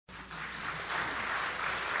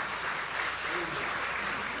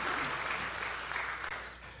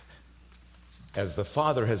As the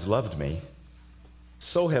Father has loved me,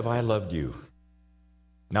 so have I loved you.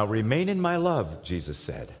 Now remain in my love, Jesus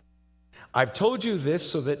said. I've told you this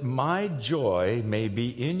so that my joy may be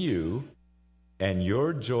in you and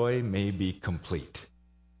your joy may be complete.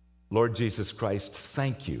 Lord Jesus Christ,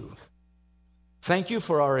 thank you. Thank you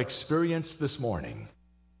for our experience this morning.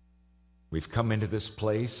 We've come into this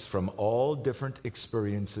place from all different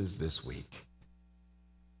experiences this week.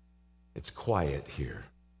 It's quiet here.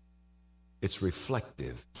 It's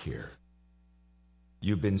reflective here.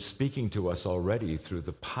 You've been speaking to us already through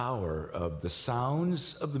the power of the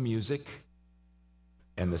sounds of the music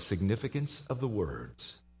and the significance of the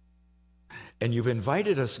words. And you've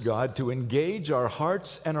invited us, God, to engage our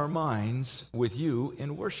hearts and our minds with you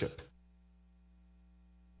in worship.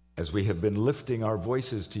 As we have been lifting our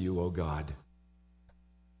voices to you, O God,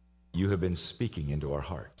 you have been speaking into our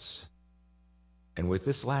hearts. And with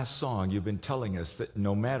this last song, you've been telling us that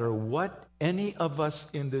no matter what any of us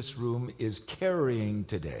in this room is carrying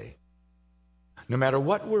today, no matter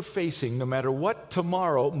what we're facing, no matter what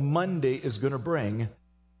tomorrow, Monday, is going to bring,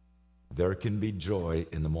 there can be joy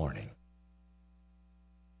in the morning.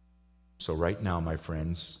 So right now, my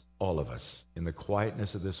friends, all of us, in the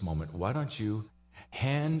quietness of this moment, why don't you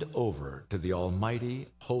hand over to the almighty,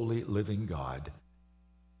 holy, living God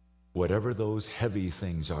whatever those heavy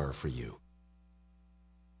things are for you.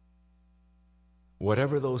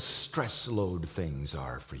 Whatever those stress load things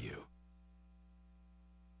are for you.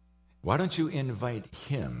 Why don't you invite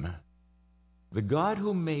him, the God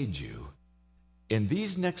who made you, in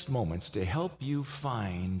these next moments to help you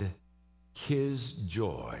find his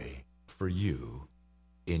joy for you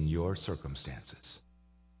in your circumstances.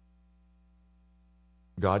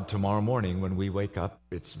 God, tomorrow morning when we wake up,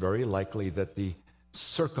 it's very likely that the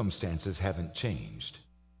circumstances haven't changed.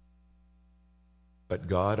 But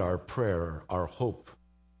God, our prayer, our hope,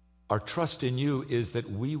 our trust in you is that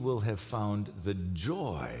we will have found the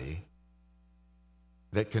joy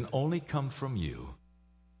that can only come from you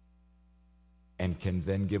and can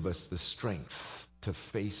then give us the strength to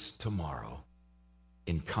face tomorrow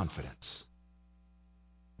in confidence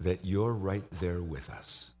that you're right there with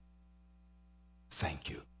us. Thank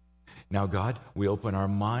you. Now, God, we open our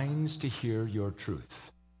minds to hear your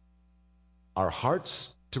truth, our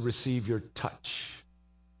hearts to receive your touch,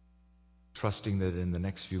 trusting that in the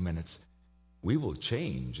next few minutes we will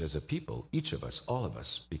change as a people, each of us, all of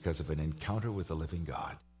us, because of an encounter with the living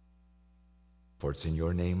God. For it's in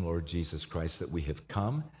your name, Lord Jesus Christ, that we have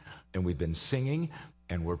come and we've been singing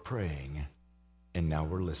and we're praying and now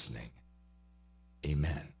we're listening.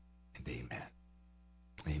 Amen and amen.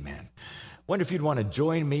 Amen. I wonder if you'd want to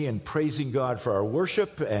join me in praising God for our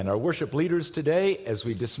worship and our worship leaders today as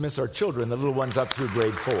we dismiss our children, the little ones up through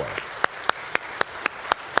grade 4.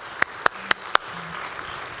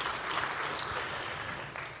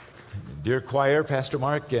 Dear choir, Pastor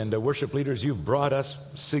Mark, and worship leaders, you've brought us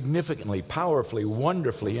significantly, powerfully,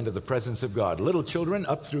 wonderfully into the presence of God. Little children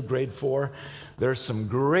up through grade 4, there's some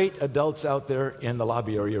great adults out there in the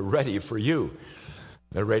lobby area ready for you.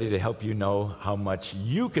 They're ready to help you know how much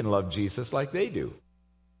you can love Jesus like they do.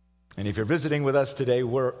 And if you're visiting with us today,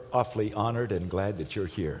 we're awfully honored and glad that you're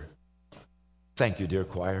here. Thank you, dear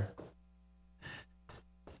choir.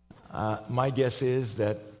 My guess is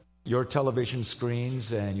that your television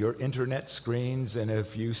screens and your internet screens, and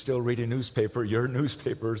if you still read a newspaper, your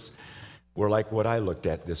newspapers were like what I looked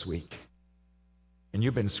at this week. And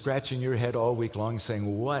you've been scratching your head all week long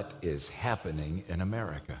saying, what is happening in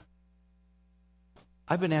America?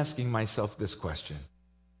 I've been asking myself this question.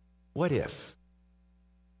 What if?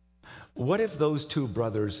 What if those two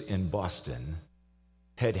brothers in Boston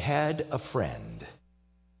had had a friend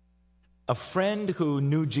who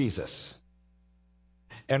knew Jesus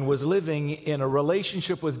and was living in a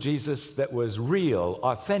relationship with Jesus that was real,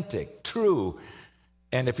 authentic, true,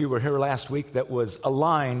 and if you were here last week, that was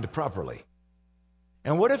aligned properly?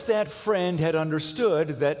 And what if that friend had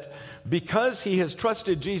understood that because he has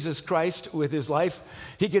trusted Jesus Christ with his life,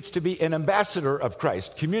 he gets to be an ambassador of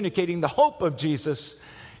Christ, communicating the hope of Jesus,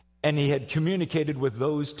 and he had communicated with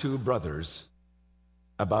those two brothers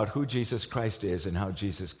about who Jesus Christ is and how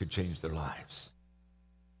Jesus could change their lives?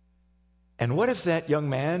 And what if that young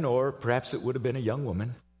man, or perhaps it would have been a young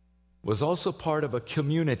woman, was also part of a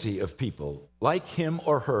community of people like him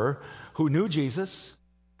or her who knew Jesus,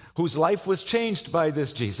 whose life was changed by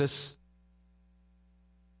this Jesus?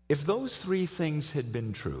 If those three things had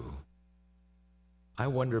been true, I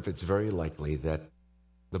wonder if it's very likely that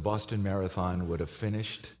the Boston Marathon would have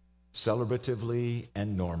finished celebratively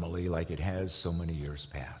and normally like it has so many years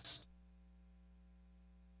past.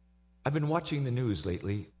 I've been watching the news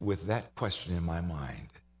lately with that question in my mind.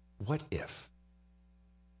 What if?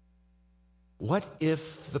 What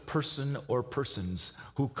if the person or persons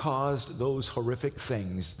who caused those horrific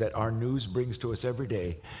things that our news brings to us every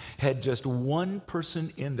day had just one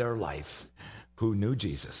person in their life who knew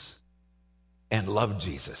Jesus and loved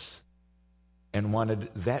Jesus and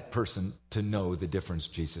wanted that person to know the difference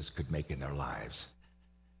Jesus could make in their lives?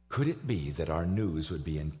 Could it be that our news would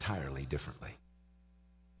be entirely differently?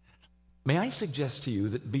 May I suggest to you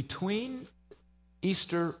that between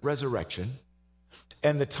Easter resurrection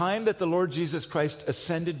and the time that the Lord Jesus Christ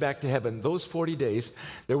ascended back to heaven, those 40 days,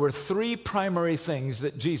 there were three primary things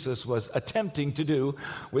that Jesus was attempting to do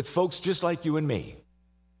with folks just like you and me.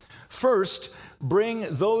 First,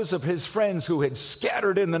 bring those of his friends who had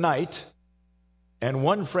scattered in the night, and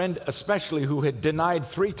one friend especially who had denied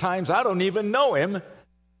 3 times, I don't even know him,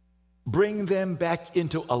 bring them back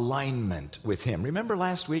into alignment with him. Remember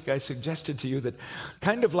last week I suggested to you that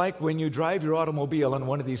kind of like when you drive your automobile on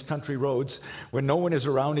one of these country roads when no one is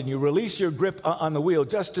around and you release your grip on the wheel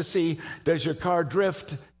just to see does your car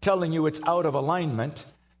drift, telling you it's out of alignment.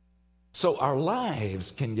 So our lives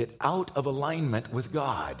can get out of alignment with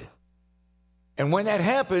God. And when that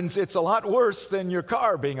happens, it's a lot worse than your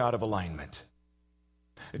car being out of alignment.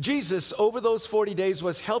 Jesus, over those 40 days,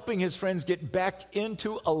 was helping his friends get back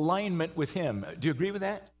into alignment with him. Do you agree with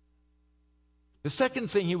that? The second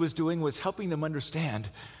thing he was doing was helping them understand,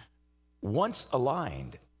 once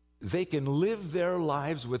aligned, they can live their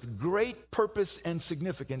lives with great purpose and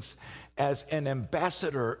significance as an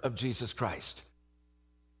ambassador of Jesus Christ,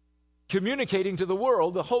 communicating to the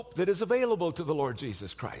world the hope that is available to the Lord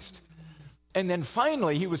Jesus Christ. And then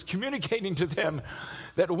finally, he was communicating to them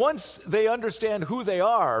that once they understand who they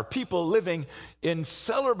are, people living in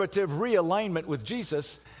celebrative realignment with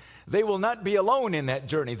Jesus, they will not be alone in that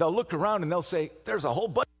journey. They'll look around and they'll say, there's a whole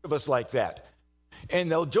bunch of us like that.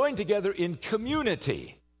 And they'll join together in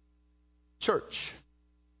community, church.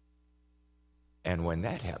 And when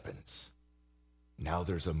that happens, now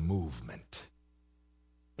there's a movement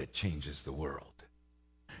that changes the world.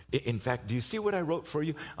 In fact, do you see what I wrote for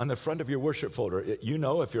you on the front of your worship folder? You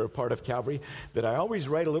know, if you're a part of Calvary, that I always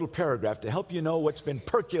write a little paragraph to help you know what's been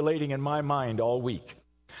percolating in my mind all week.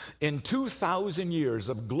 In 2,000 years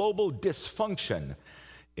of global dysfunction,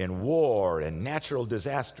 in war and natural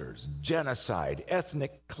disasters, genocide,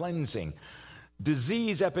 ethnic cleansing,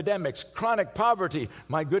 disease epidemics, chronic poverty,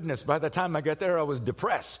 my goodness, by the time I got there, I was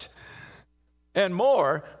depressed. And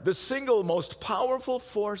more, the single most powerful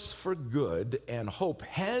force for good and hope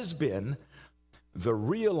has been the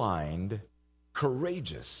realigned,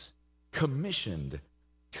 courageous, commissioned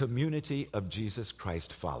community of Jesus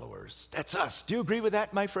Christ followers. That's us. Do you agree with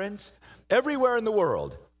that, my friends? Everywhere in the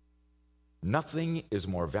world, nothing is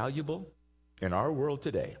more valuable in our world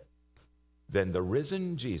today than the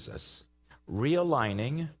risen Jesus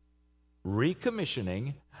realigning,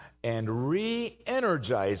 recommissioning, and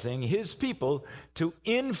re-energizing his people to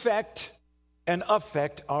infect and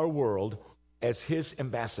affect our world as his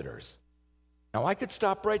ambassadors. Now, I could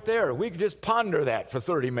stop right there. We could just ponder that for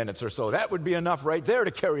 30 minutes or so. That would be enough right there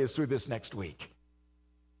to carry us through this next week.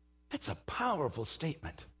 That's a powerful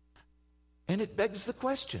statement. And it begs the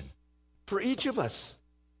question for each of us,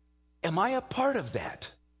 am I a part of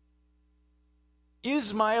that?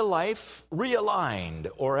 Is my life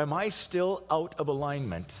realigned, or am I still out of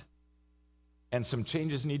alignment? And some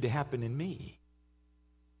changes need to happen in me.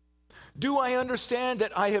 Do I understand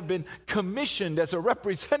that I have been commissioned as a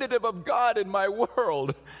representative of God in my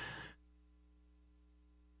world?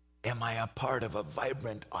 Am I a part of a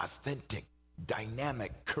vibrant, authentic,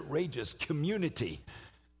 dynamic, courageous community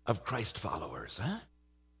of Christ followers?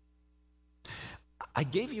 I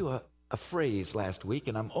gave you a phrase last week,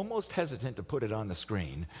 and I'm almost hesitant to put it on the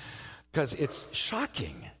screen because it's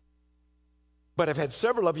shocking. But I've had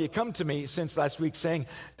several of you come to me since last week saying,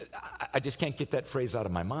 I just can't get that phrase out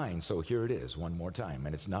of my mind, so here it is one more time,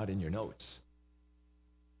 and it's not in your notes.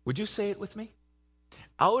 Would you say it with me?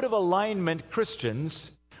 Out of alignment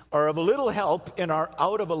Christians are of little help in our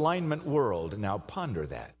out of alignment world. Now ponder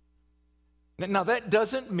that. Now that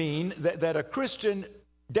doesn't mean that a Christian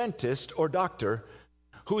dentist or doctor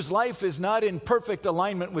whose life is not in perfect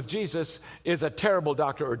alignment with Jesus is a terrible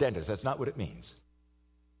doctor or dentist. That's not what it means.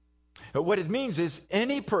 But what it means is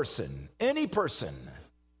any person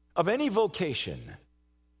of any vocation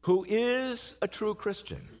who is a true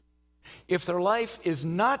Christian, if their life is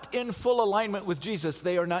not in full alignment with Jesus,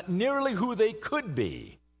 they are not nearly who they could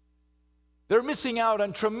be. They're missing out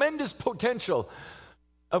on tremendous potential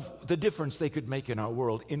of the difference they could make in our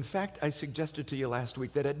world. In fact, I suggested to you last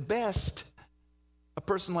week that at best, a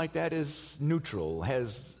person like that is neutral,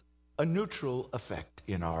 has a neutral effect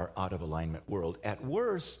in our out of alignment world. At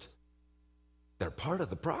worst, they're part of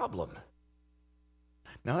the problem.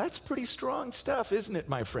 Now, that's pretty strong stuff, isn't it,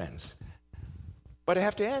 my friends? But I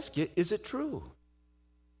have to ask you, is it true?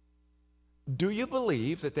 Do you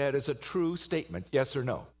believe that that is a true statement, yes or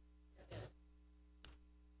no?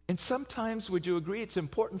 And sometimes, would you agree, it's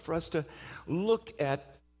important for us to look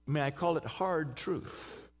at, may I call it, hard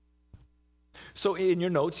truth. So in your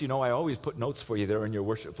notes, I always put notes for you there in your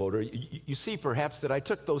worship folder. You see perhaps that I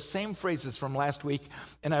took those same phrases from last week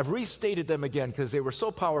and I've restated them again because they were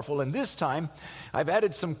so powerful. And this time, I've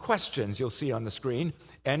added some questions you'll see on the screen.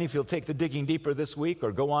 And if you'll take the digging deeper this week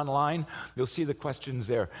or go online, you'll see the questions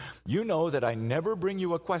there. You know that I never bring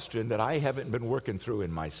you a question that I haven't been working through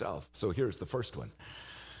in myself. So here's the first one.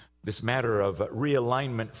 This matter of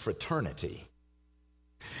realignment fraternity.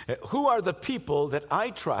 Who are the people that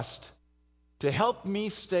I trust to help me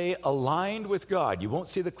stay aligned with God? You won't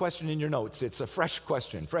see the question in your notes. It's a fresh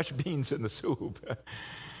question, fresh beans in the soup.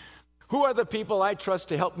 Who are the people I trust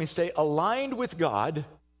to help me stay aligned with God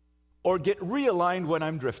or get realigned when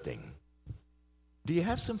I'm drifting? Do you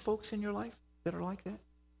have some folks in your life that are like that?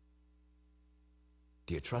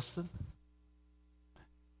 Do you trust them?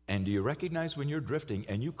 And do you recognize when you're drifting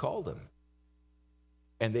and you call them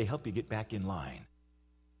and they help you get back in line?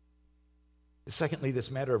 Secondly,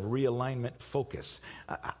 this matter of realignment focus.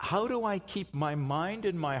 How do I keep my mind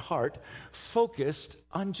and my heart focused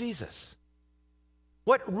on Jesus?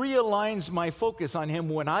 What realigns my focus on Him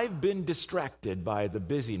when I've been distracted by the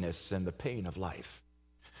busyness and the pain of life?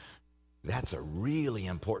 That's a really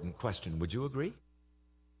important question. Would you agree?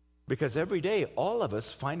 Because every day, all of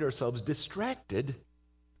us find ourselves distracted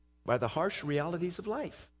by the harsh realities of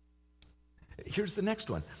life. Here's the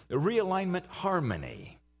next one. The realignment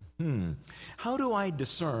harmony. How do I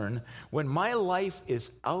discern when my life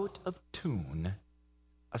is out of tune,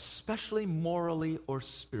 especially morally or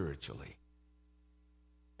spiritually?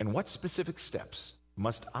 And what specific steps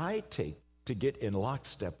must I take to get in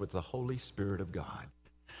lockstep with the Holy Spirit of God?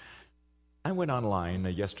 I went online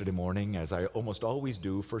yesterday morning, as I almost always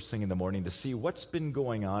do, first thing in the morning, to see what's been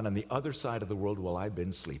going on the other side of the world while I've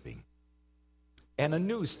been sleeping. And a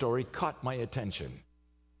news story caught my attention.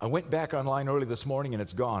 I went back online early this morning and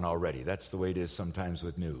it's gone already. That's the way it is sometimes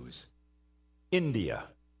with news. India,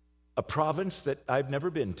 a province that I've never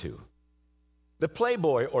been to. The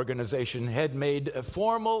Playboy organization had made a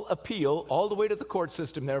formal appeal all the way to the court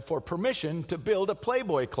system there for permission to build a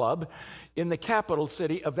Playboy club in the capital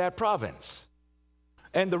city of that province.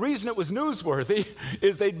 And the reason it was newsworthy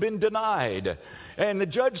is they'd been denied. And the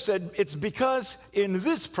judge said, it's because in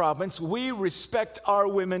this province we respect our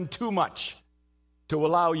women too much to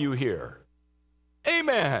allow you here.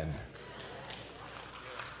 Amen.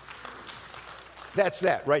 That's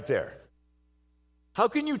that right there. How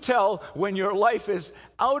can you tell when your life is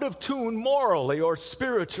out of tune morally or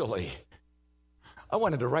spiritually? I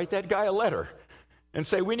wanted to write that guy a letter and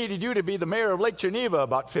say, we needed you to be the mayor of Lake Geneva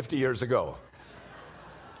about 50 years ago.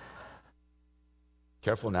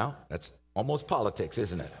 Careful now. That's almost politics,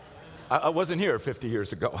 isn't it? I wasn't here 50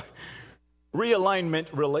 years ago. Realignment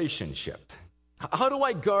relationship. How do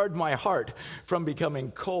I guard my heart from becoming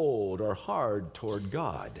cold or hard toward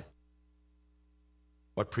God?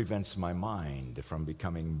 What prevents my mind from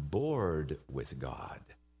becoming bored with God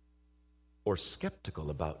or skeptical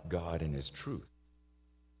about God and His truth?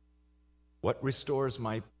 What restores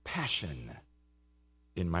my passion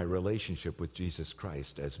in my relationship with Jesus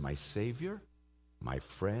Christ as my Savior, my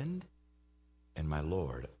friend, and my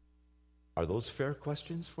Lord? Are those fair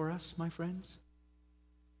questions for us, my friends?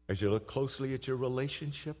 As you look closely at your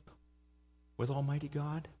relationship with Almighty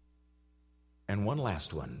God? And one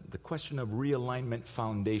last one, the question of realignment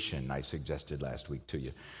foundation I suggested last week to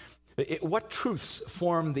you. What truths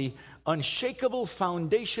form the unshakable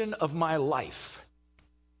foundation of my life?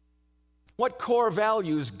 What core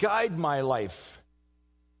values guide my life?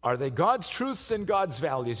 Are they God's truths and God's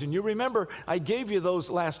values? And you remember, I gave you those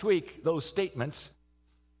last week, those statements.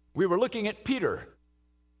 We were looking at Peter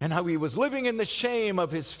and how he was living in the shame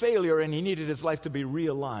of his failure and he needed his life to be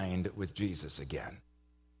realigned with Jesus again.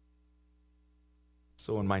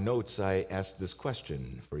 So in my notes, I asked this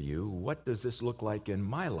question for you. What does this look like in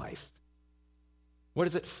my life? What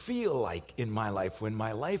does it feel like in my life when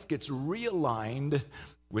my life gets realigned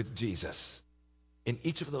with Jesus in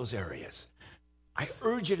each of those areas? I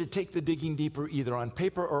urge you to take the digging deeper either on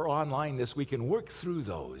paper or online this week and work through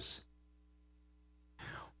those.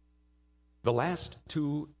 The last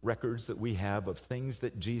two records that we have of things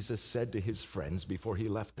that Jesus said to his friends before he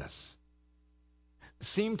left us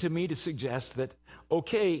seem to me to suggest that,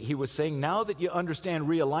 okay, he was saying, now that you understand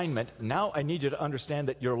realignment, now I need you to understand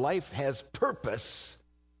that your life has purpose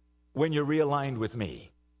when you're realigned with me.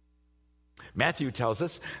 Matthew tells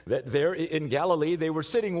us that there in Galilee, they were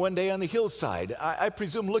sitting one day on the hillside, I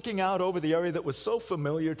presume looking out over the area that was so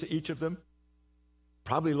familiar to each of them,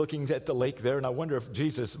 probably looking at the lake there, and I wonder if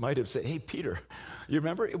Jesus might have said, hey, Peter, you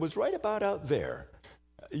remember, it was right about out there.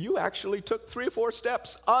 You actually took 3 or 4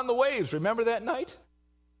 steps on the waves. Remember that night?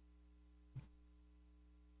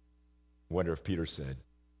 I wonder if Peter said,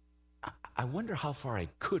 I wonder how far I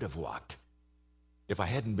could have walked if I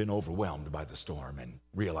hadn't been overwhelmed by the storm and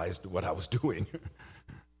realized what I was doing.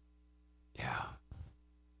 Yeah.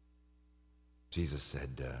 Jesus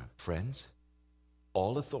said, friends,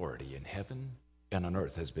 all authority in heaven and on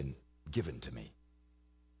earth has been given to me.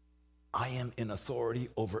 I am in authority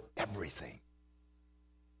over everything.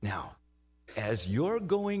 Now, as you're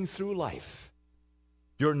going through life,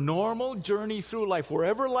 your normal journey through life,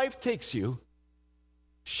 wherever life takes you,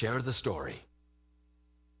 share the story.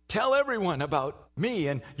 Tell everyone about me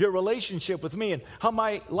and your relationship with me and how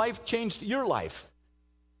my life changed your life,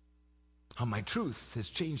 how my truth has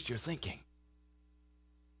changed your thinking,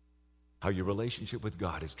 how your relationship with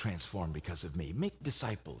God is transformed because of me. Make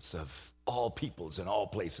disciples of all peoples and all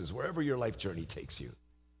places, wherever your life journey takes you.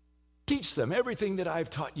 Teach them everything that I've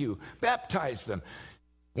taught you. Baptize them.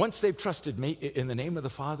 Once they've trusted me, in the name of the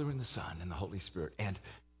Father and the Son and the Holy Spirit, and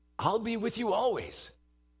I'll be with you always.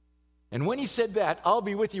 And when he said that, I'll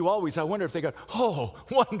be with you always, I wonder if they go, oh,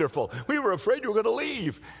 wonderful. We were afraid you were going to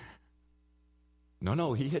leave.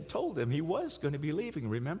 No, he had told them he was going to be leaving,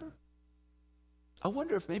 remember? I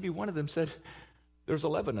wonder if maybe one of them said, there's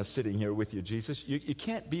 11 of us sitting here with you, Jesus. You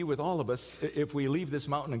can't be with all of us if we leave this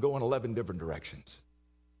mountain and go in 11 different directions.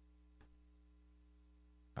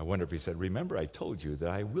 I wonder if he said, remember, I told you that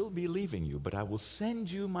I will be leaving you, but I will send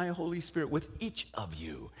you my Holy Spirit with each of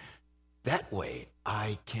you. That way,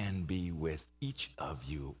 I can be with each of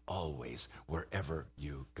you always, wherever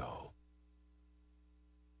you go.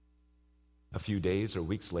 A few days or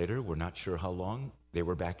weeks later, we're not sure how long, they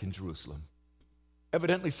were back in Jerusalem.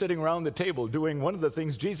 Evidently sitting around the table doing one of the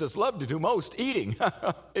things Jesus loved to do most, eating.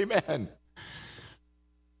 Amen.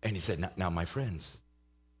 And he said, now, my friends,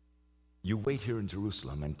 you wait here in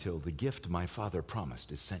Jerusalem until the gift my Father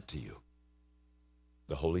promised is sent to you.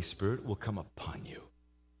 The Holy Spirit will come upon you.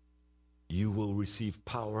 You will receive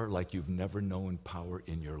power like you've never known power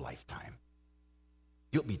in your lifetime.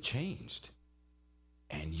 You'll be changed,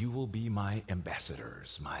 and you will be my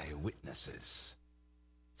ambassadors, my witnesses.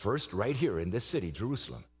 First, right here in this city,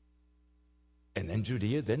 Jerusalem, and then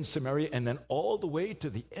Judea, then Samaria, and then all the way to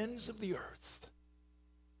the ends of the earth.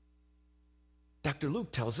 Dr.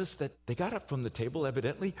 Luke tells us that they got up from the table,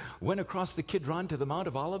 evidently, went across the Kidron to the Mount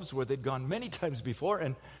of Olives, where they'd gone many times before,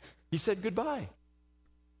 and he said goodbye.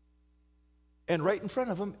 And right in front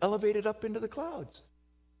of them, elevated up into the clouds.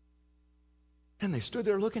 And they stood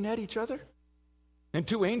there looking at each other. And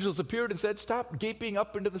 2 angels appeared and said, stop gaping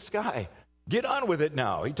up into the sky. Get on with it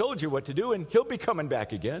now. He told you what to do, and he'll be coming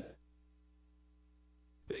back again.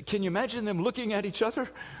 Can you imagine them looking at each other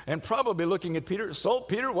and probably looking at Peter? So,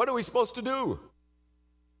 Peter, what are we supposed to do?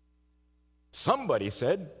 Somebody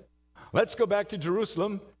said, let's go back to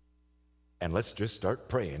Jerusalem and let's just start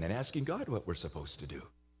praying and asking God what we're supposed to do.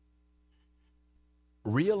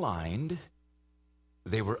 Realigned,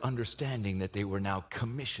 they were understanding that they were now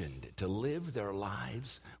commissioned to live their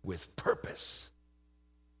lives with purpose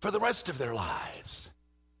for the rest of their lives.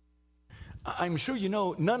 I'm sure you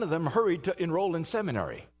know none of them hurried to enroll in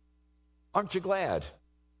seminary. Aren't you glad?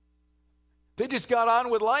 They just got on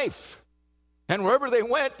with life. And wherever they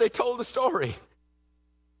went, they told the story.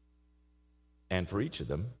 And for each of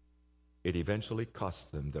them, it eventually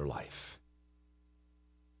cost them their life.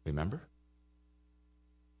 Remember?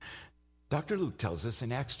 Dr. Luke tells us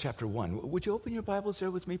in Acts chapter 1. Would you open your Bibles there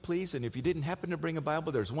with me, please? And if you didn't happen to bring a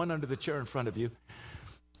Bible, there's one under the chair in front of you.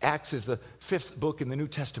 Acts is the 5th book in the New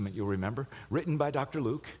Testament, you'll remember, written by Dr.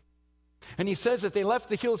 Luke. And he says that they left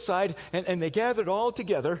the hillside and they gathered all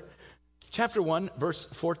together. Chapter 1, verse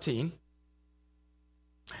 14.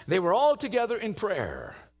 They were all together in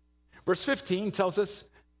prayer. Verse 15 tells us,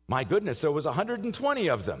 my goodness, there was 120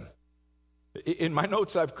 of them. In my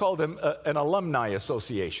notes, I've called them an alumni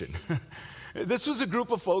association. This was a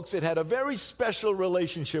group of folks that had a very special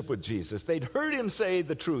relationship with Jesus. They'd heard him say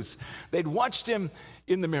the truth. They'd watched him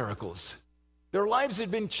in the miracles. Their lives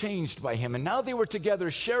had been changed by him, and now they were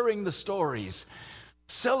together sharing the stories,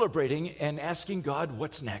 celebrating and asking God,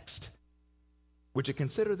 what's next? Would you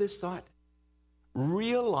consider this thought?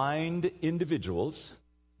 Realigned individuals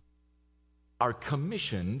are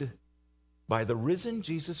commissioned by the risen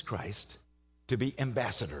Jesus Christ to be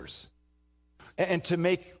ambassadors and to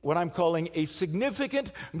make what I'm calling a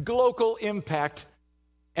significant global impact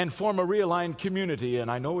and form a realigned community. And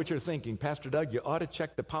I know what you're thinking, Pastor Doug, you ought to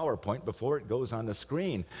check the PowerPoint before it goes on the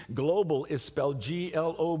screen. Global is spelled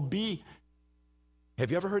G-L-O-B.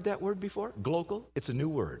 Have you ever heard that word before? Global? It's a new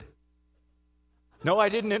word. No, I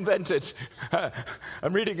didn't invent it.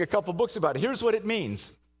 I'm reading a couple books about it. Here's what it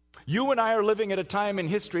means. You and I are living at a time in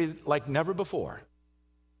history like never before.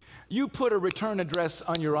 You put a return address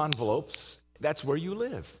on your envelopes. That's where you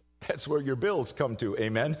live. That's where your bills come to.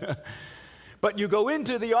 Amen. But you go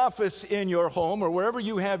into the office in your home or wherever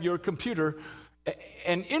you have your computer,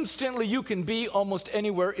 and instantly you can be almost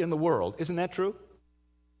anywhere in the world. Isn't that true?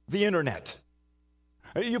 The internet.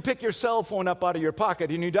 You pick your cell phone up out of your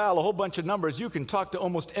pocket and you dial a whole bunch of numbers. You can talk to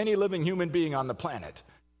almost any living human being on the planet.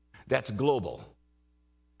 That's global.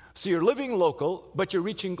 So you're living local, but you're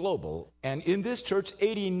reaching global. And in this church,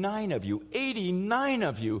 89 of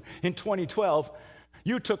you in 2012,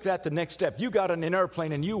 you took that the next step. You got on an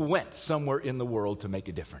airplane and you went somewhere in the world to make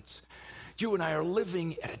a difference. You and I are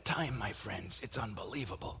living at a time, my friends, it's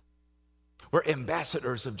unbelievable. We're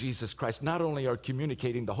ambassadors of Jesus Christ. Not only are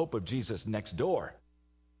communicating the hope of Jesus next door,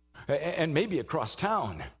 and maybe across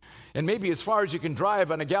town, and maybe as far as you can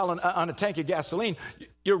drive on a tank of gasoline,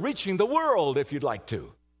 you're reaching the world if you'd like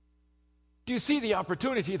to. Do you see the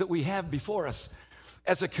opportunity that we have before us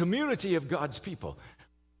as a community of God's people?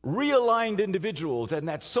 Realigned individuals, and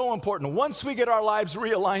that's so important. Once we get our lives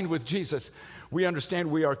realigned with Jesus, we understand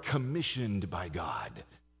we are commissioned by God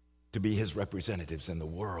to be his representatives in the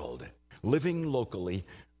world, living locally,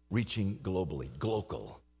 reaching globally,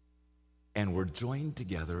 global. And we're joined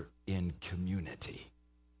together in community.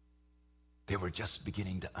 They were just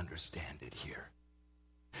beginning to understand it here.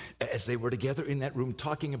 As they were together in that room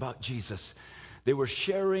talking about Jesus, they were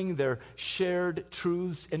sharing their shared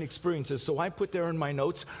truths and experiences. So I put there in my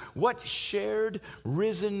notes, what shared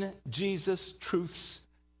risen Jesus truths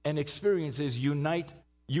and experiences unite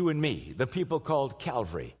you and me, the people called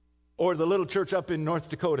Calvary, or the little church up in North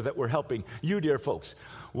Dakota that we're helping you, dear folks?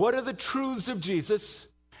 What are the truths of Jesus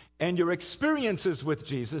and your experiences with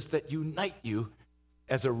Jesus that unite you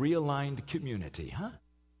as a realigned community, huh?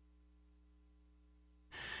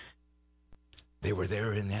 They were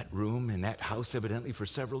there in that room, in that house, evidently for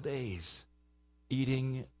several days,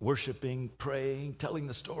 eating, worshiping, praying, telling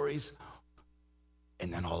the stories.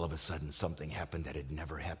 And then all of a sudden, something happened that had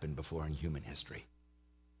never happened before in human history.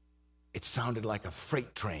 It sounded like a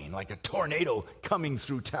freight train, like a tornado coming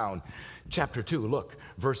through town. Chapter 2, look,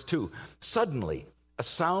 verse 2. Suddenly, a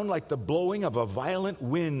sound like the blowing of a violent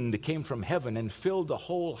wind came from heaven and filled the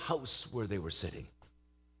whole house where they were sitting.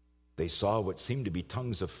 They saw what seemed to be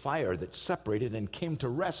tongues of fire that separated and came to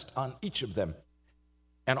rest on each of them.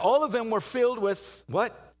 And all of them were filled with,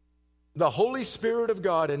 what? The Holy Spirit of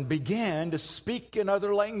God, and began to speak in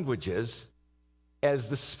other languages as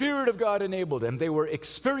the Spirit of God enabled them. They were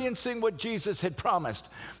experiencing what Jesus had promised.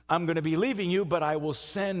 I'm going to be leaving you, but I will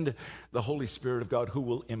send the Holy Spirit of God who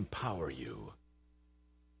will empower you.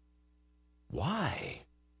 Why?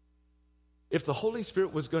 If the Holy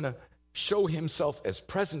Spirit was going to show himself as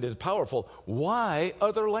present and powerful, why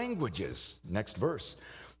other languages? Next verse.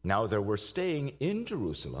 Now there were staying in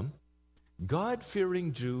Jerusalem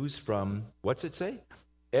God-fearing Jews from, what's it say?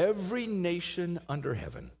 Every nation under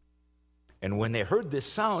heaven. And when they heard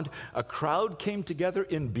this sound, a crowd came together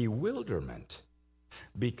in bewilderment,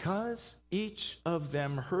 because each of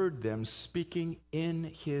them heard them speaking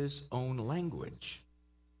in his own language.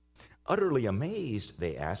 Utterly amazed,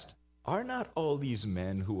 they asked, are not all these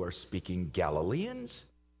men who are speaking Galileans?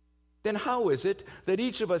 Then how is it that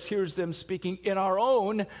each of us hears them speaking in our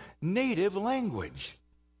own native language?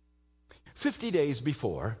 50 days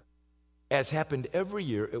before, as happened every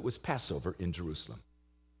year, it was Passover in Jerusalem.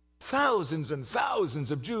 Thousands and thousands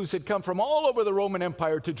of Jews had come from all over the Roman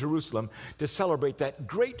Empire to Jerusalem to celebrate that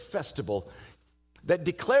great festival that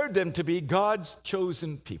declared them to be God's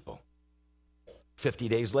chosen people. 50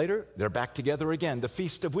 days later, they're back together again, the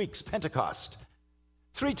Feast of Weeks, Pentecost.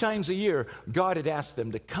 3 times a year, God had asked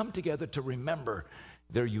them to come together to remember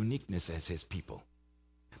their uniqueness as his people.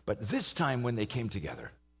 But this time when they came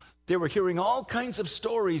together, they were hearing all kinds of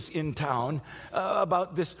stories in town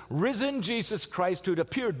about this risen Jesus Christ who'd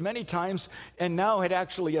appeared many times and now had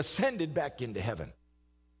actually ascended back into heaven.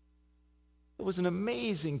 There was an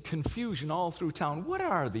amazing confusion all through town. What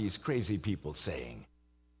are these crazy people saying?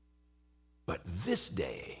 But this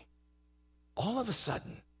day, all of a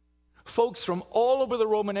sudden, folks from all over the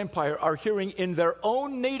Roman Empire are hearing in their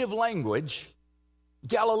own native language,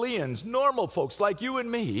 Galileans, normal folks like you and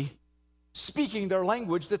me, speaking their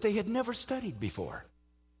language that they had never studied before.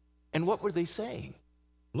 And what were they saying?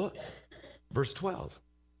 Look, verse 12.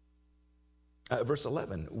 Verse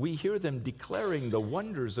 11, we hear them declaring the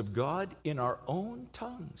wonders of God in our own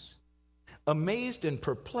tongues. Amazed and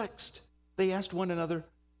perplexed, they asked one another,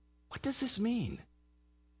 what does this mean?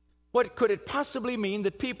 What could it possibly mean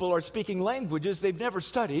that people are speaking languages they've never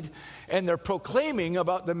studied and they're proclaiming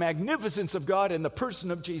about the magnificence of God and the person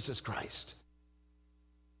of Jesus Christ?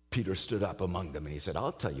 Peter stood up among them and he said,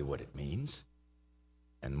 I'll tell you what it means.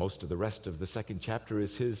 And most of the rest of the second chapter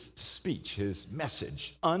is his speech, his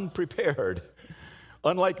message, unprepared.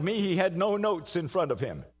 Unlike me, he had no notes in front of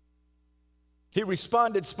him. He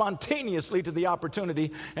responded spontaneously to the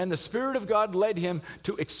opportunity, and the Spirit of God led him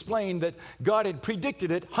to explain that God had predicted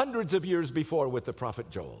it hundreds of years before with the prophet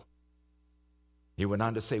Joel. He went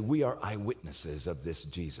on to say, we are eyewitnesses of this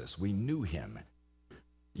Jesus. We knew him.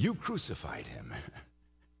 You crucified him,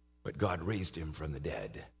 but God raised him from the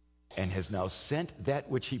dead and has now sent that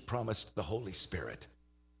which he promised, the Holy Spirit.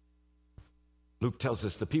 Luke tells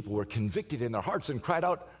us the people were convicted in their hearts and cried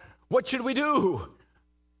out, what should we do?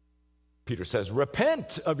 Peter says,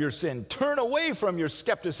 repent of your sin, turn away from your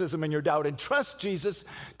skepticism and your doubt, and trust Jesus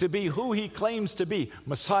to be who he claims to be,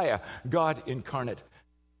 Messiah, God incarnate.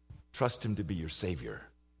 Trust him to be your Savior,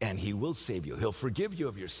 and he will save you. He'll forgive you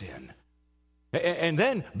of your sin. And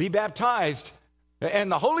then be baptized,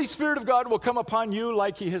 and the Holy Spirit of God will come upon you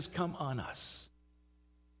like he has come on us.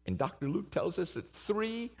 And Dr. Luke tells us that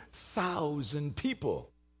 3,000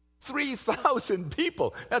 people, 3,000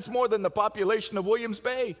 people, that's more than the population of Williams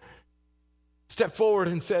Bay, stepped forward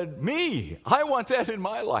and said, me, I want that in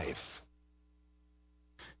my life.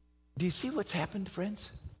 Do you see what's happened, friends?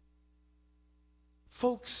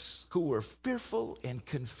 Folks who were fearful and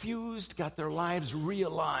confused got their lives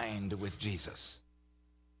realigned with Jesus.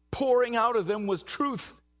 Pouring out of them was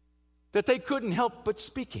truth that they couldn't help but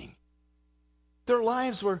speaking. Their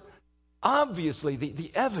lives were obviously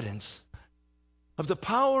the evidence of the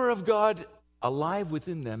power of God alive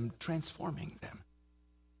within them, transforming them.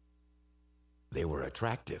 They were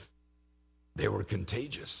attractive. They were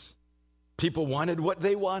contagious. People wanted what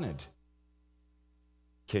they wanted.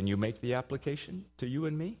 Can you make the application to you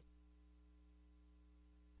and me?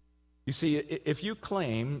 You see, if you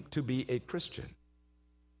claim to be a Christian,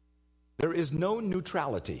 there is no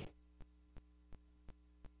neutrality.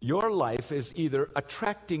 Your life is either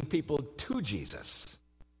attracting people to Jesus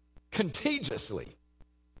contagiously,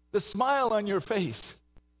 the smile on your face,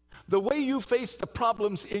 the way you face the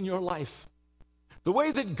problems in your life, the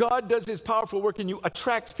way that God does his powerful work in you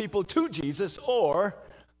attracts people to Jesus, or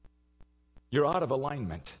you're out of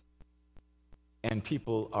alignment and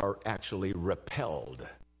people are actually repelled.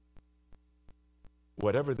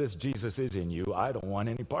 Whatever this Jesus is in you, I don't want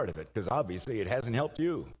any part of it, because obviously it hasn't helped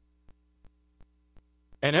you.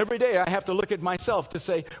 And every day I have to look at myself to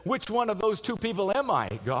say, which one of those two people am I,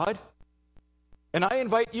 God? And I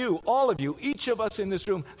invite you, all of you, each of us in this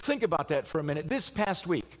room, think about that for a minute. This past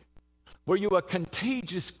week, were you a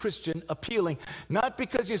contagious Christian appealing, not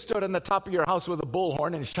because you stood on the top of your house with a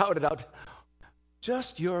bullhorn and shouted out,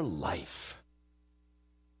 just your life,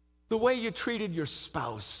 the way you treated your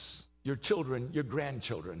spouse, your children, your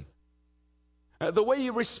grandchildren, the way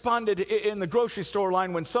you responded in the grocery store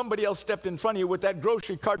line when somebody else stepped in front of you with that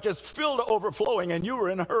grocery cart just filled to overflowing and you were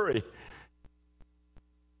in a hurry.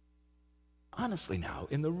 Honestly now,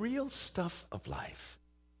 in the real stuff of life,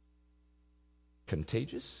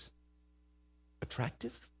 contagious,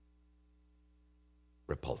 attractive,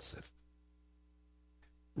 repulsive.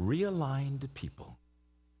 Realigned people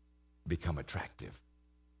become attractive,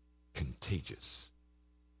 contagious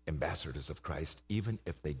ambassadors of Christ, even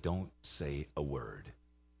if they don't say a word.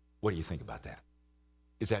 What do you think about that?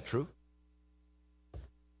 Is that true?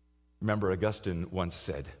 Remember, Augustine once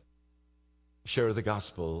said, share the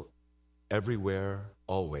gospel everywhere,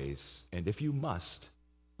 always, and if you must,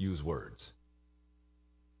 use words.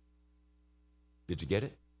 Did you get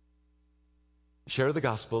it? Share the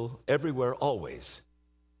gospel everywhere, always,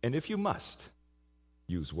 and if you must,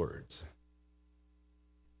 use words.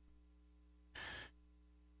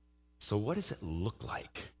 So what does it look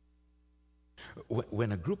like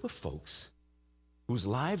when a group of folks whose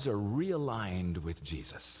lives are realigned with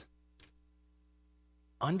Jesus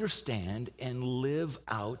understand and live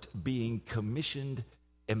out being commissioned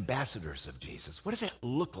ambassadors of Jesus? What does that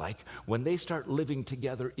look like when they start living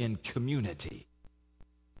together in community,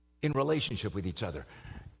 in relationship with each other?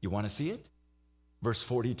 You want to see it? Verse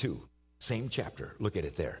 42, same chapter. Look at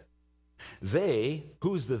it there. They,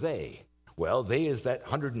 who's the they? Well, they is that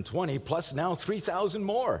 120 plus now 3,000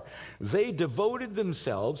 more. They devoted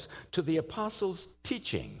themselves to the apostles'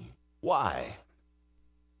 teaching. Why?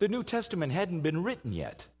 The New Testament hadn't been written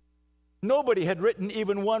yet. Nobody had written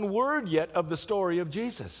even one word yet of the story of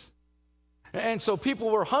Jesus. And so people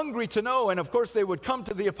were hungry to know, and of course they would come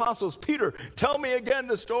to the apostles. Peter, tell me again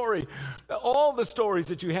the story, all the stories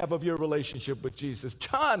that you have of your relationship with Jesus.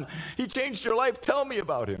 John, he changed your life, tell me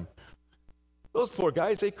about him. Those poor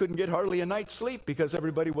guys, they couldn't get hardly a night's sleep because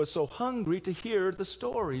everybody was so hungry to hear the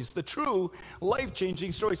stories, the true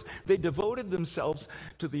life-changing stories. They devoted themselves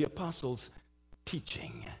to the apostles'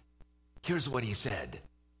 teaching. Here's what he said.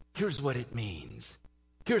 Here's what it means.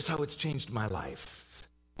 Here's how it's changed my life.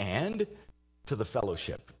 And to the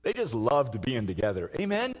fellowship. They just loved being together.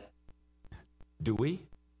 Amen? Do we?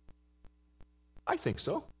 I think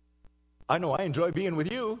so. I know I enjoy being with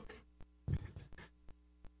you.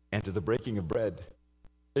 And to the breaking of bread.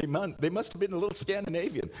 Amen. They must have been a little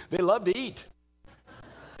Scandinavian. They love to eat.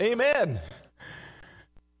 Amen.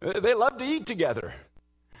 They love to eat together.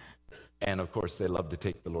 And of course, they love to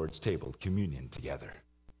take the Lord's table, communion together.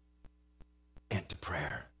 And to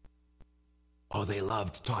prayer. Oh, they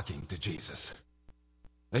loved talking to Jesus.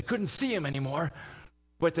 They couldn't see him anymore,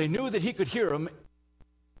 but they knew that he could hear them,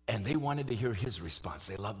 and they wanted to hear his response.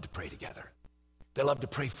 They loved to pray together. They loved to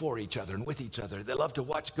pray for each other and with each other. They loved to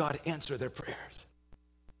watch God answer their prayers.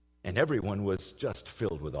 And everyone was just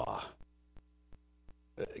filled with awe.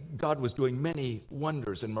 God was doing many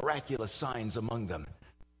wonders and miraculous signs among them.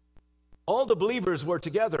 All the believers were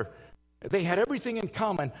together. They had everything in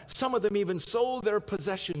common. Some of them even sold their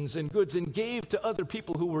possessions and goods and gave to other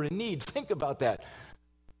people who were in need. Think about that.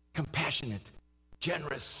 Compassionate,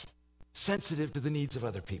 generous, sensitive to the needs of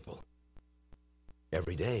other people.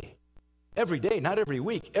 Every day. Every day, not every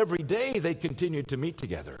week. Every day they continued to meet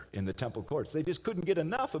together in the temple courts. They just couldn't get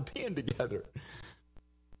enough of being together.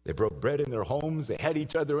 They broke bread in their homes. They had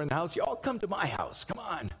each other in the house. Y'all come to my house. Come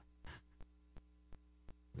on.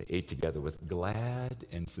 They ate together with glad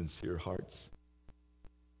and sincere hearts,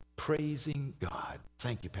 praising God.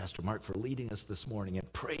 Thank you, Pastor Mark, for leading us this morning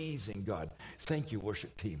and praising God. Thank you,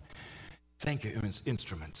 worship team. Thank you,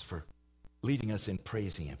 instruments, for leading us in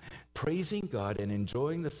praising him. Praising God and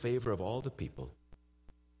enjoying the favor of all the people.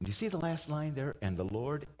 Do you see the last line there? And the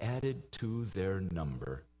Lord added to their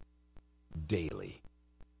number daily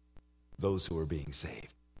those who were being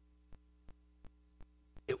saved.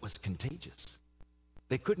 It was contagious.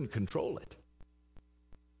 They couldn't control it.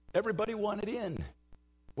 Everybody wanted in.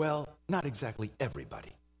 Well, not exactly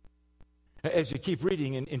everybody. As you keep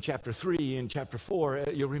reading in chapter 3 and chapter 4,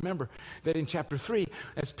 you'll remember that in chapter 3,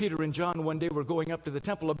 as Peter and John one day were going up to the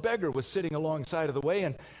temple, a beggar was sitting alongside of the way,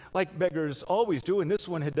 and like beggars always do, and this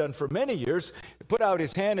one had done for many years, put out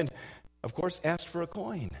his hand and, of course, asked for a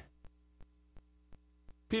coin.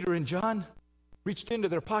 Peter and John reached into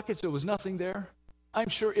their pockets. There was nothing there. I'm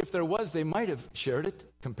sure if there was, they might have shared it,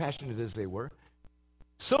 compassionate as they were.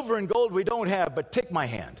 Silver and gold we don't have, but take my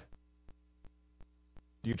hand.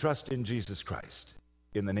 Do you trust in Jesus Christ?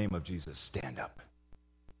 In the name of Jesus, stand up.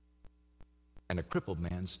 And a crippled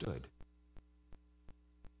man stood.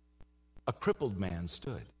 A crippled man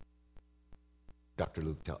stood.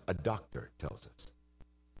 A doctor tells us.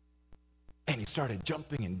 And he started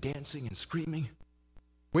jumping and dancing and screaming.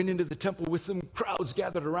 Went into the temple with them, crowds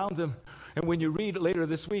gathered around them. And when you read later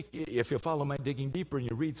this week, if you follow my digging deeper and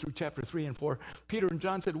you read through chapter 3 and 4, Peter and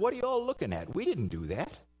John said, what are you all looking at? We didn't do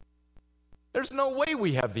that. There's no way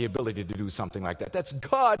we have the ability to do something like that. That's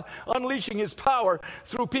God unleashing his power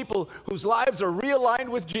through people whose lives are realigned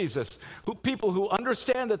with Jesus, people who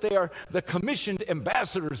understand that they are the commissioned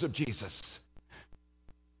ambassadors of Jesus.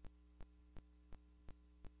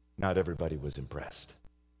 Not everybody was impressed.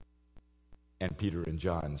 And Peter and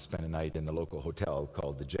John spent a night in the local hotel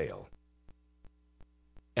called the Jail.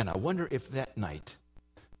 And I wonder if that night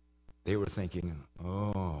they were thinking,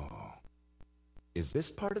 oh, is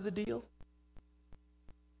this part of the deal?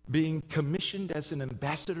 Being commissioned as an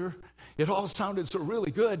ambassador, it all sounded so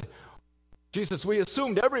really good. Jesus, we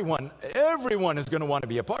assumed everyone is going to want to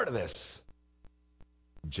be a part of this.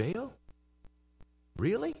 Jail?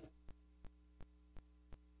 Really?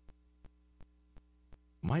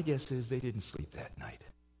 My guess is they didn't sleep that night.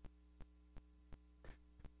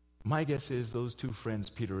 My guess is those two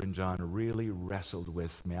friends, Peter and John, really wrestled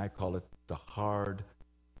with, may I call it, the hard,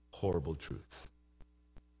 horrible truth.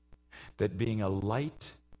 That being a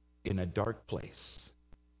light in a dark place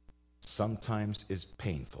sometimes is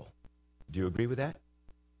painful. Do you agree with that?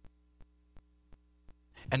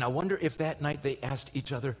 And I wonder if that night they asked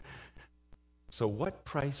each other, so what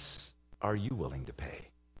price are you willing to pay?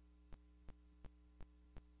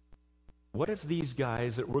 What if these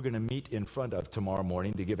guys that we're going to meet in front of tomorrow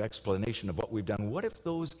morning to give explanation of what we've done, what if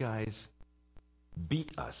those guys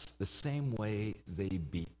beat us the same way they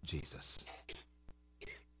beat Jesus?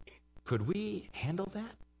 Could we handle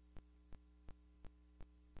that?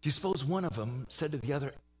 Do you suppose one of them said to the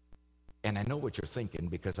other, and I know what you're thinking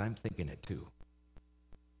because I'm thinking it too,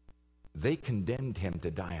 they condemned him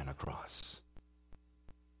to die on a cross.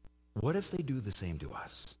 What if they do the same to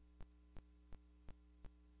us?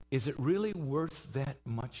 Is it really worth that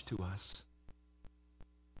much to us?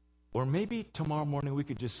 Or maybe tomorrow morning we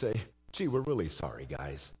could just say, gee, we're really sorry,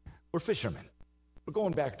 guys. We're fishermen. We're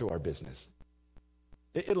going back to our business.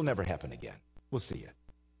 It'll never happen again. We'll see you.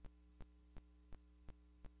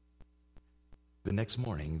 The next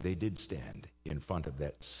morning, they did stand in front of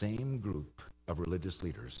that same group of religious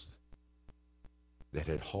leaders that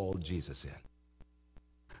had hauled Jesus in.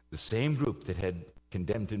 The same group that had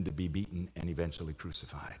condemned him to be beaten and eventually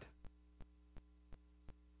crucified.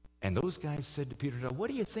 And those guys said to Peter, what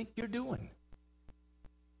do you think you're doing?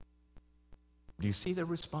 Do you see their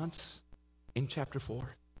response in chapter 4?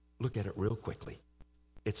 Look at it real quickly.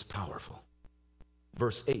 It's powerful.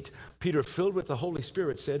 Verse 8, Peter, filled with the Holy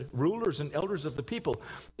Spirit, said, rulers and elders of the people,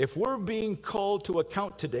 if we're being called to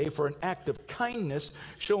account today for an act of kindness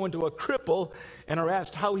shown to a cripple and are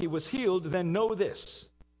asked how he was healed, then know this.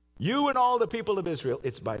 You and all the people of Israel,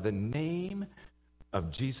 it's by the name of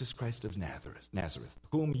Jesus Christ of Nazareth,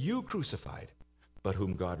 whom you crucified, but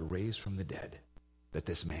whom God raised from the dead, that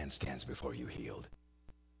this man stands before you healed.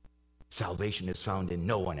 Salvation is found in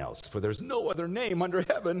no one else, for there's no other name under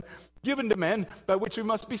heaven given to men by which we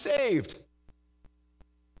must be saved.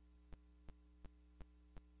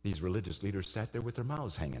 These religious leaders sat there with their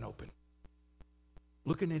mouths hanging open,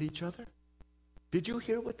 looking at each other. Did you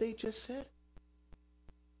hear what they just said?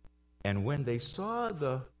 And when they saw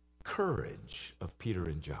the courage of Peter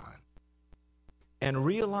and John and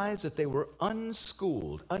realized that they were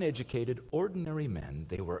unschooled, uneducated, ordinary men,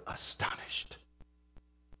 they were astonished.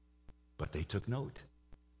 But they took note.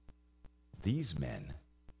 These men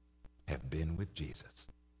have been with Jesus.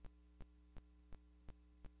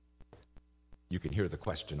 You can hear the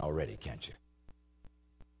question already, can't you?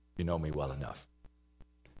 You know me well enough.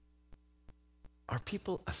 Are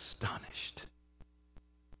people astonished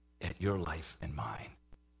at your life and mine?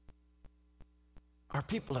 Are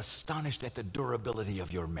people astonished at the durability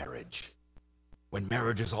of your marriage when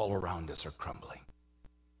marriages all around us are crumbling?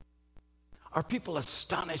 Are people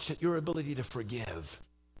astonished at your ability to forgive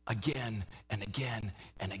again and again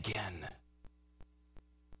and again?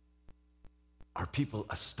 Are people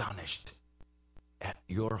astonished at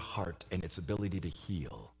your heart and its ability to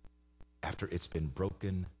heal after it's been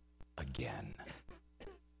broken again?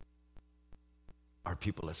 Are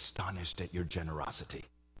people astonished at your generosity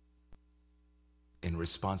in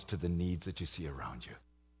response to the needs that you see around you?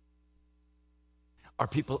 Are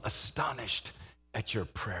people astonished at your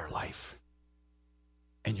prayer life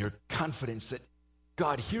and your confidence that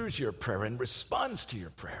God hears your prayer and responds to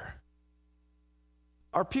your prayer?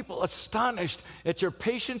 Are people astonished at your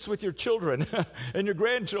patience with your children and your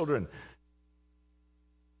grandchildren?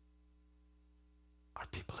 Are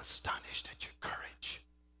people astonished at your courage?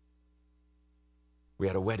 We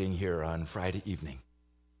had a wedding here on Friday evening.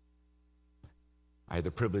 I had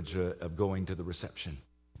the privilege of going to the reception.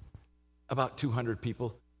 About 200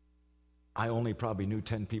 people. I only probably knew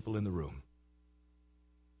 10 people in the room.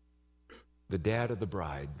 The dad of the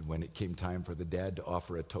bride, when it came time for the dad to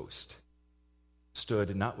offer a toast,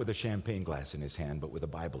 stood not with a champagne glass in his hand, but with a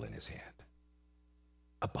Bible in his hand.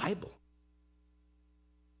 A Bible.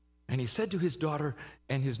 And he said to his daughter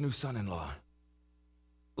and his new son-in-law,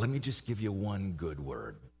 let me just give you one good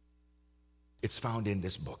word. It's found in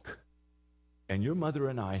this book. And your mother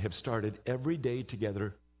and I have started every day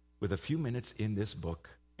together with a few minutes in this book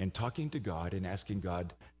and talking to God and asking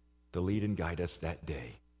God to lead and guide us that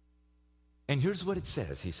day. And here's what it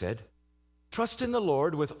says, he said, trust in the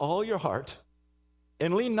Lord with all your heart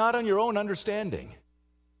and lean not on your own understanding.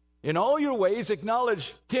 In all your ways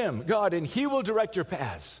acknowledge him, God, and he will direct your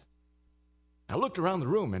paths. I looked around the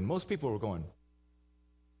room and most people were going,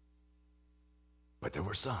 but there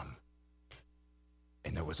were some.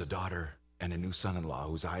 And there was a daughter and a new son-in-law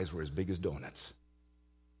whose eyes were as big as donuts,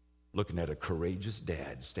 looking at a courageous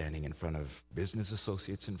dad standing in front of business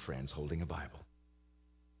associates and friends holding a Bible,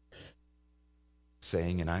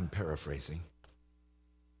 saying, and I'm paraphrasing,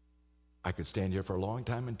 I could stand here for a long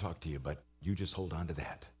time and talk to you, but you just hold on to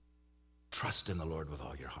that. Trust in the Lord with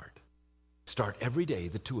all your heart. Start every day,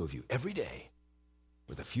 the two of you, every day,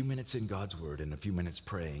 with a few minutes in God's word and a few minutes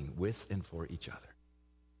praying with and for each other.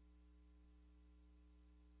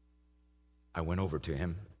 I went over to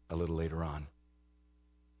him a little later on.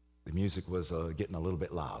 The music was getting a little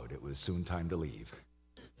bit loud. It was soon time to leave.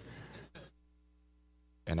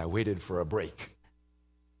 And I waited for a break.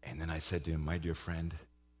 And then I said to him, my dear friend,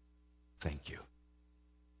 thank you.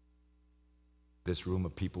 This room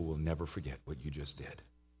of people will never forget what you just did.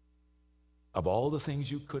 Of all the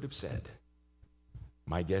things you could have said,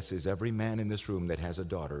 my guess is every man in this room that has a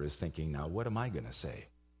daughter is thinking, now what am I going to say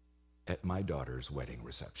at my daughter's wedding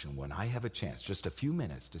reception when I have a chance, just a few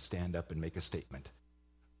minutes, to stand up and make a statement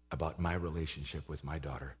about my relationship with my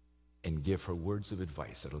daughter and give her words of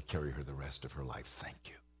advice that'll carry her the rest of her life. Thank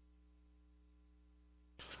you.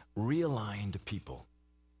 Realigned people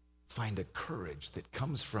find a courage that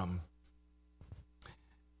comes from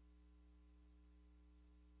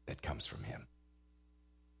him.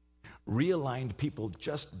 Realigned people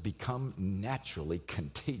just become naturally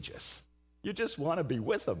contagious. You just want to be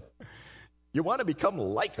with them. You want to become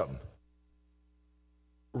like them.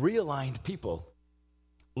 Realigned people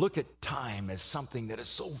look at time as something that is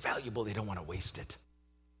so valuable they don't want to waste it.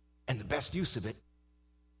 And the best use of it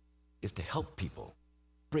is to help people,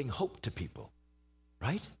 bring hope to people,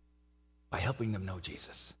 right? By helping them know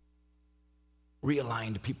Jesus.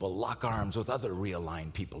 Realigned people lock arms with other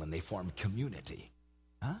realigned people and they form community.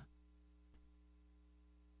 Huh?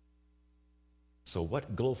 So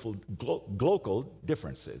what global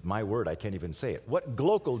difference is, my word, I can't even say it. What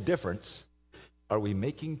global difference are we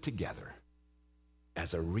making together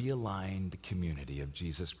as a realigned community of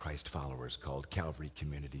Jesus Christ followers called Calvary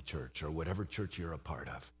Community Church, or whatever church you're a part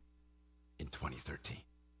of, in 2013?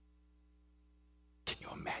 Can you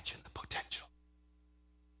imagine the potential?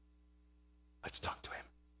 Let's talk to him.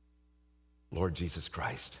 Lord Jesus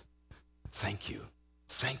Christ, thank you,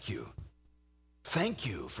 thank you, thank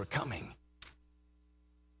you for coming,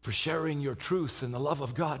 for sharing your truth and the love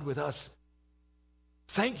of God with us.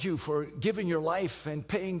 Thank you for giving your life and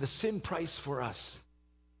paying the sin price for us.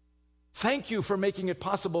 Thank you for making it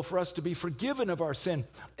possible for us to be forgiven of our sin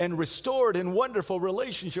and restored in wonderful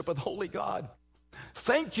relationship with Holy God.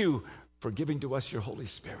 Thank you for giving to us your Holy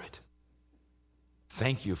Spirit.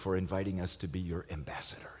 Thank you for inviting us to be your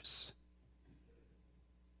ambassadors.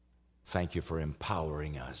 Thank you for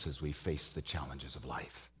empowering us as we face the challenges of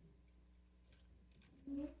life.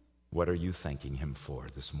 What are you thanking him for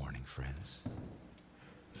this morning, friends?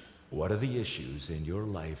 What are the issues in your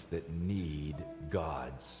life that need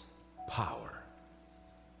God's power,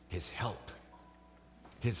 his help,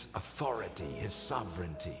 his authority, his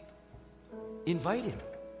sovereignty? Invite him.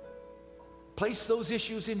 Place those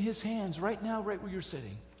issues in his hands right now, right where you're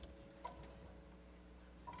sitting.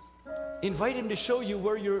 Invite him to show you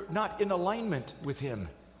where you're not in alignment with him.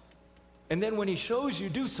 And then when he shows you,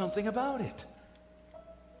 do something about it.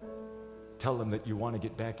 Tell him that you want to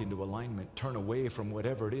get back into alignment. Turn away from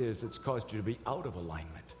whatever it is that's caused you to be out of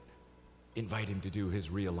alignment. Invite him to do his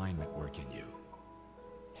realignment work in you.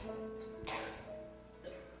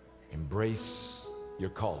 Embrace your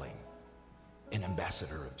calling, an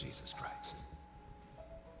ambassador of Jesus Christ.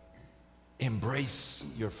 Embrace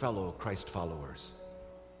your fellow Christ followers.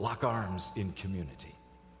 Lock arms in community.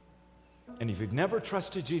 And if you've never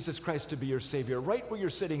trusted Jesus Christ to be your Savior, right where you're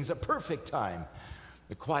sitting is a perfect time.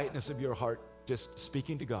 The quietness of your heart, just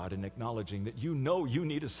speaking to God and acknowledging that you know you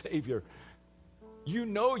need a Savior. You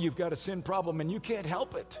know you've got a sin problem and you can't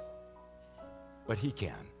help it. But he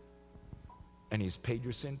can. And he's paid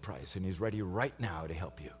your sin price and he's ready right now to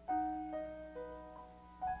help you.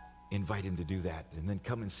 Invite him to do that, and then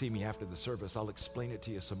come and see me after the service. I'll explain it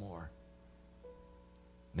to you some more.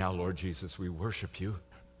 Now, Lord Jesus, we worship you,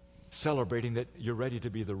 celebrating that you're ready to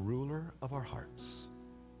be the ruler of our hearts.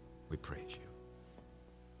 We praise you.